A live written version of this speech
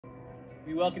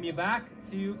We welcome you back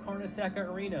to Carnesecca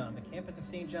Arena on the campus of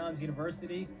St. John's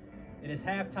University. It is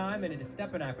halftime, and it is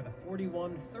Stepinac with a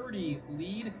 41-30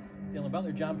 lead. Dylan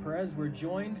Butler, John Perez. We're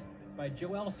joined by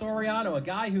Joel Soriano, a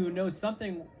guy who knows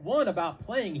something, one, about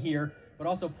playing here, but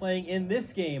also playing in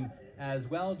this game as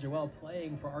well. Joel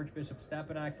playing for Archbishop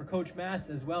Stepinac, for Coach Mass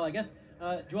as well. I guess,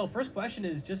 Joel, first question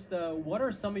is just what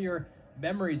are some of your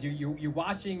memories? You're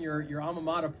watching your alma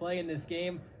mater play in this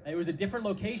game. It was a different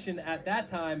location at that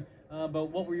time, but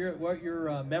what were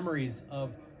your memories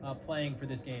of playing for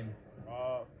this game?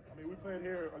 I mean, we played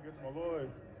here against Malloy.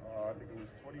 I think it was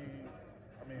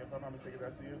if I'm not mistaken,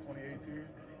 that's the year 2018.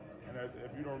 And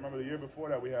if you don't remember, the year before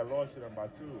that, we had lost to them by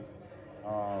 2.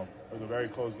 It was a very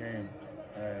close game.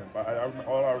 But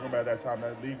all I remember at that time,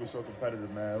 that league was so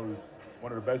competitive, man. It was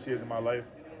one of the best years of my life,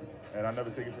 and I never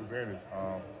take it for granted.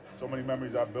 So many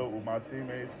memories I built with my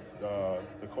teammates,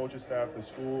 the coaching staff, the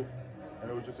school, and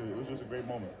it was just a great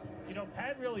moment. You know,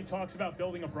 Pat really talks about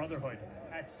building a brotherhood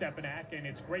at Stepinac, and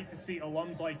it's great to see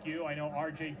alums like you. I know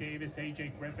R.J. Davis,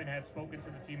 A.J. Griffin have spoken to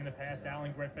the team in the past,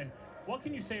 Alan Griffin. What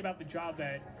can you say about the job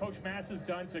that Coach Mass has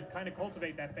done to kind of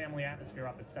cultivate that family atmosphere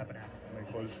up at Stepinac? I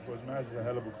mean, Coach Mass is a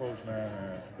hell of a coach, man.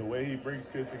 And the way he brings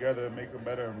kids together and make them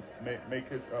better, and make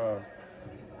kids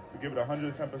give it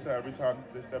 110% every time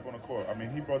they step on the court. I mean,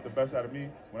 he brought the best out of me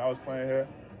when I was playing here.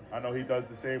 I know he does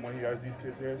the same when he has these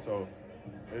kids here, so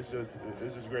it's just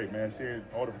great, man, seeing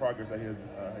all the progress that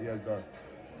he has done.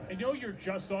 I know you're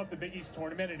just off the Big East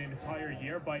tournament an entire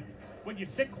year, but when you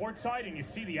sit courtside and you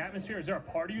see the atmosphere, is there a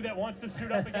part of you that wants to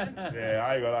suit up again? Yeah,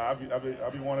 I ain't gonna lie.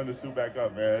 I'll be wanting to suit back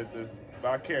up, man. But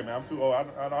I can't, man. I'm too old.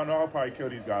 I know I'll probably kill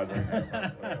these guys right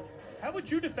now. How would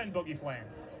you defend Boogie Flan?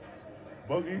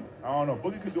 Boogie? I don't know.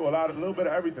 Boogie could do a little bit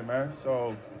of everything, man.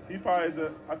 So he probably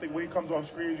I think when he comes off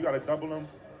screens, you got to double him.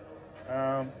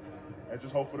 And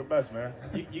just hope for the best, man.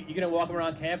 You're going to walk him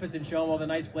around campus and show him all the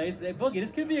nice plays? Hey, Boogie, this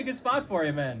could be a good spot for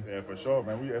you, man. Yeah, for sure,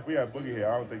 man. If we have Boogie here,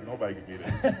 I don't think nobody could beat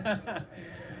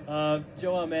it.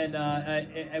 Joel, man,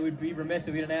 I would be remiss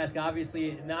if we didn't ask.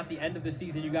 Obviously, not the end of the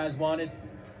season you guys wanted.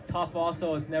 Tough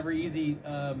also. It's never easy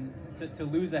to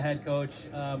lose a head coach.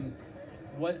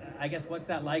 What's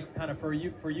that like kind of for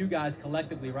you guys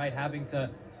collectively, right? Having to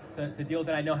deal with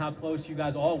it. I know how close you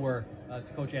guys all were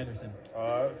to Coach Anderson.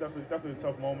 Definitely a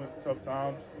tough moment, tough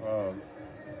times.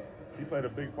 He played a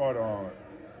big part on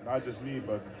not just me,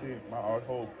 but the team, our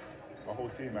whole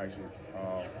team actually.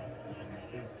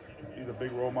 He's a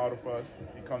big role model for us.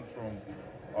 He comes from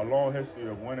a long history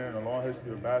of winning, a long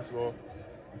history of basketball,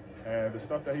 and the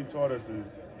stuff that he taught us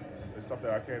is something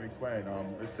I can't explain.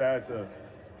 It's sad to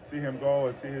see him go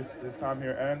and see his time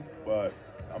here end, but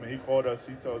I mean, he called us,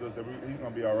 he told us that he's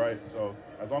going to be all right. So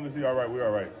as long as he's all right, we're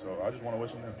all right. So I just want to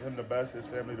wish him the best, his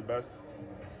family the best,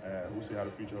 and we'll see how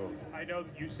the future holds. I know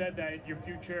you said that your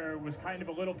future was kind of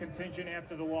a little contingent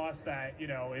after the loss, that, you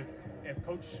know, if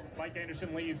Coach Mike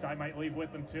Anderson leaves, I might leave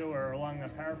with him too, or along the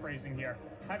paraphrasing here.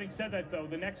 Having said that, though,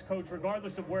 the next coach,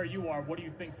 regardless of where you are, what do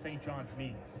you think St. John's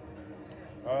needs?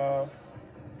 What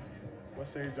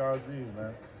St. John's needs,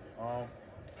 man?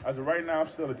 As of right now, I'm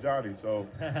still a Johnny, so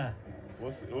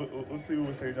we'll see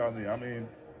what St. John's needs. I mean,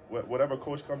 whatever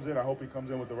coach comes in, I hope he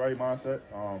comes in with the right mindset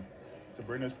to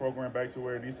bring this program back to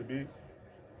where it needs to be.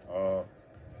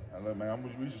 And look, man,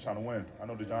 we're just trying to win. I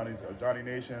know the Johnny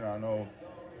Nation. I know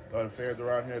the other fans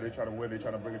around here, they trying to win. They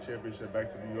trying to bring a championship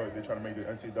back to New York. They're trying to make the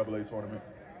NCAA tournament.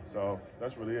 So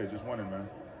that's really it, just winning, man.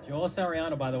 Joel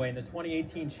Soriano, by the way, in the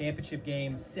 2018 championship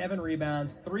game, 7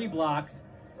 rebounds, 3 blocks.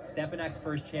 Stepinac's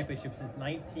first championship since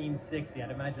 1960.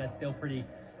 I'd imagine that's still pretty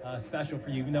special for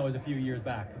you, even though it was a few years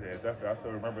back. Yeah, definitely. I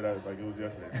still remember that like it was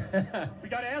yesterday. We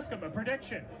got to ask him a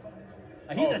prediction.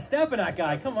 He's a Stepinac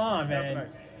guy. Come on, man.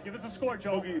 Give us a score,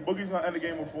 Joe. Boogie's going to end the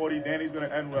game with 40. Danny's going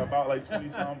to end with about like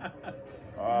 20-something.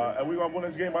 And we're going to win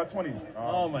this game by 20.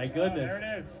 Oh, my goodness. There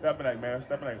it is. Stepinac, man.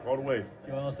 Stepinac all the way.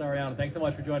 Joel Soriano, thanks so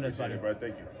much for joining us, buddy. Appreciate it, bro.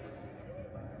 Thank you.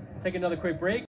 Let's take another quick break.